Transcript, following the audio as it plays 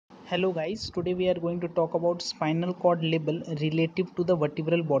Hello guys, today we are going to talk about spinal cord label relative to the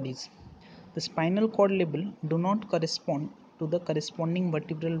vertebral bodies. The spinal cord label do not correspond to the corresponding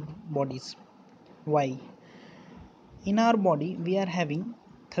vertebral bodies. Why? In our body we are having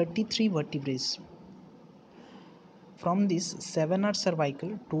 33 vertebrae. From these 7 are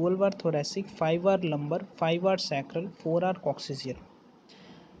cervical, 12 are thoracic, 5 are lumbar, 5 are sacral, 4 are coccygeal.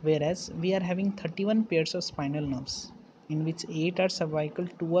 Whereas we are having 31 pairs of spinal nerves, in which 8 are cervical,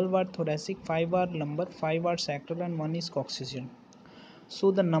 12 are thoracic, 5 are lumbar, 5 are sacral and 1 is coccygeal.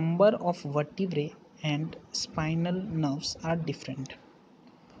 So the number of vertebrae and spinal nerves are different.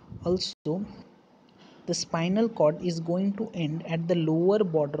 Also, the spinal cord is going to end at the lower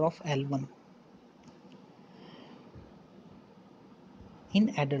border of L1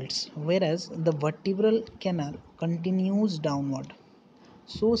 in adults, whereas the vertebral canal continues downward.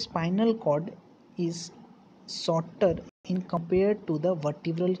 So spinal cord is shorter in compared to the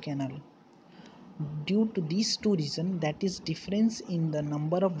vertebral canal. Due to these two reasons, that is difference in the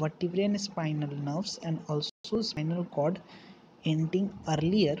number of vertebrae and spinal nerves and also spinal cord ending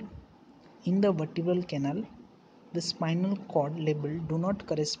earlier in the vertebral canal, the spinal cord label do not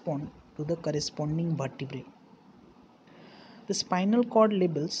correspond to the corresponding vertebrae. The spinal cord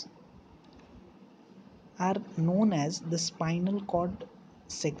labels are known as the spinal cord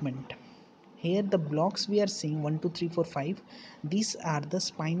segment. Here the blocks we are seeing 1, 2, 3, 4, 5. These are the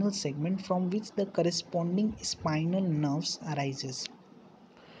spinal segment from which the corresponding spinal nerves arises.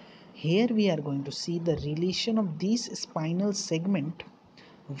 Here we are going to see the relation of these spinal segment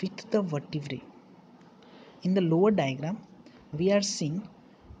with the vertebrae. In the lower diagram we are seeing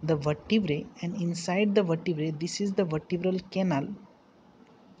the vertebrae, and inside the vertebrae this is the vertebral canal.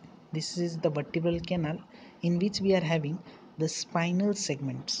 This is the vertebral canal in which we are having the spinal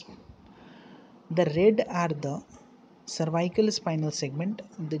segments. The red are the cervical spinal segment,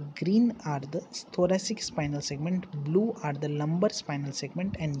 the green are the thoracic spinal segment, blue are the lumbar spinal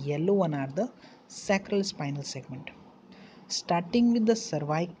segment and yellow one are the sacral spinal segment. Starting with the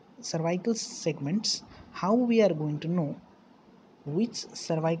cervical segments, how we are going to know which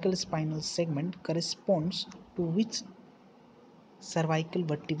cervical spinal segment corresponds to which cervical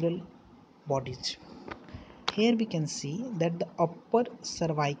vertebral bodies. Here we can see that the upper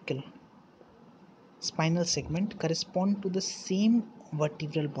cervical spinal segment correspond to the same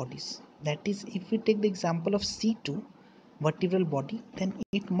vertebral bodies. That is, if we take the example of C2 vertebral body, then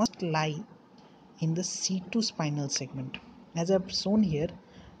it must lie in the C2 spinal segment. As I have shown here,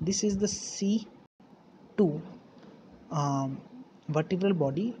 this is the C2 vertebral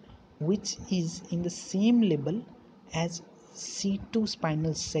body, which is in the same level as C2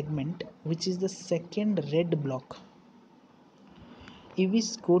 spinal segment, which is the second red block. If we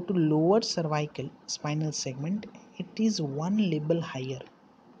go to lower cervical spinal segment, it is one level higher.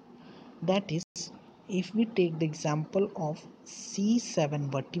 That is, if we take the example of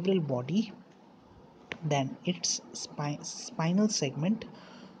C7 vertebral body, then its spinal segment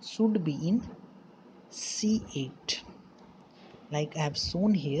should be in C8. Like I have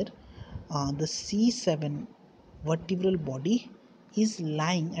shown here, the C7 vertebral body is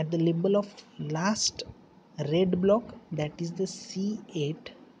lying at the level of last red block, that is the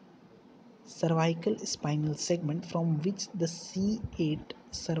C8 cervical spinal segment, from which the C8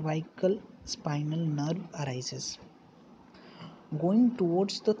 cervical spinal nerve arises. Going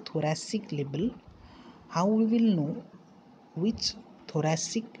towards the thoracic level, how we will know which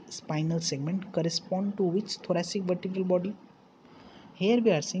thoracic spinal segment correspond to which thoracic vertebral body? Here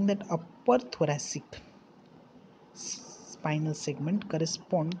we are seeing that upper thoracic spinal segment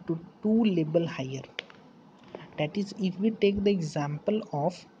correspond to two level higher. That is, if we take the example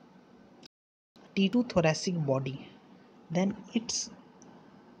of T2 thoracic body, then its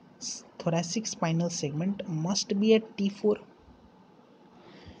thoracic spinal segment must be at T4.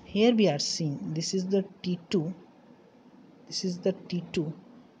 Here we are seeing this is the T2,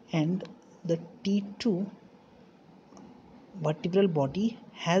 and the T2 vertebral body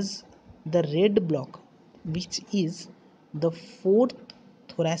has the red block, which is the fourth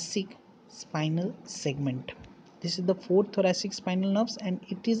thoracic spinal segment. This is the fourth thoracic spinal nerves and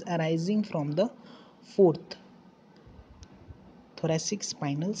it is arising from the fourth thoracic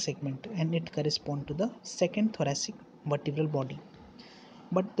spinal segment, and it corresponds to the second thoracic vertebral body.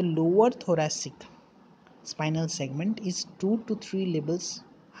 But the lower thoracic spinal segment is 2 to 3 levels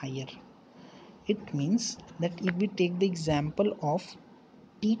higher. It means that if we take the example of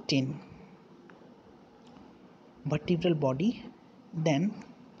T10 vertebral body, then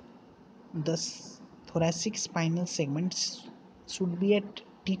the thoracic spinal segments should be at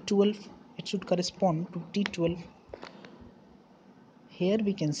T12. It should correspond to T12. here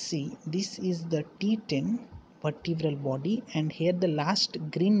we can see this is the T10 vertebral body, and here the last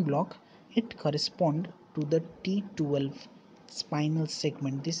green block, it correspond to the T12 spinal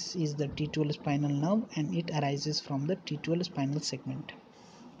segment. This is the T12 spinal nerve and it arises from the T12 spinal segment.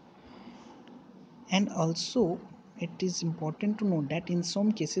 And also it is important to note that in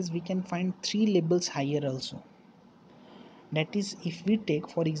some cases we can find 3 levels higher also. That is, if we take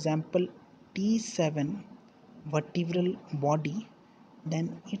for example T7 vertebral body,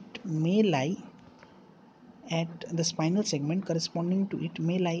 then it may lie at the spinal segment corresponding to it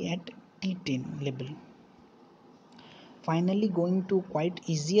may lie at T10 level. Finally, going to quite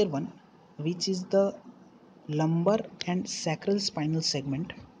easier one, which is the lumbar and sacral spinal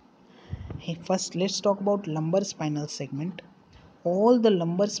segment. First, let's talk about lumbar spinal segment. All the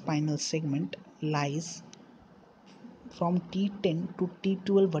lumbar spinal segment lies from T10 to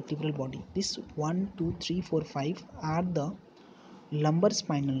T12 vertebral body. This 1, 2, 3, 4, 5 are the lumbar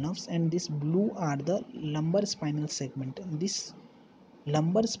spinal nerves, and this blue are the lumbar spinal segment. This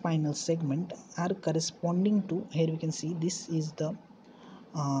lumbar spinal segment are corresponding to, here we can see this is the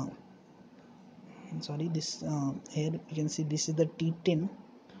here you can see this is the T10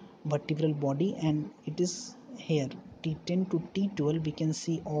 vertebral body, and it is here T10 to T12 we can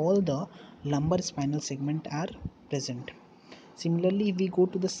see all the lumbar spinal segment are present. Similarly, if we go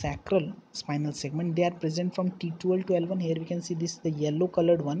to the sacral spinal segment, they are present from T12 to L1. Here we can see this, the yellow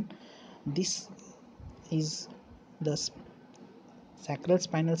colored one. This is the sacral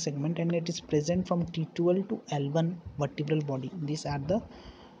spinal segment and it is present from T12 to L1 vertebral body. These are the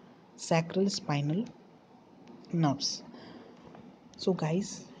sacral spinal nerves. So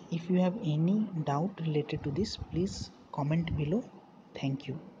guys, if you have any doubt related to this, please comment below. Thank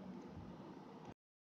you.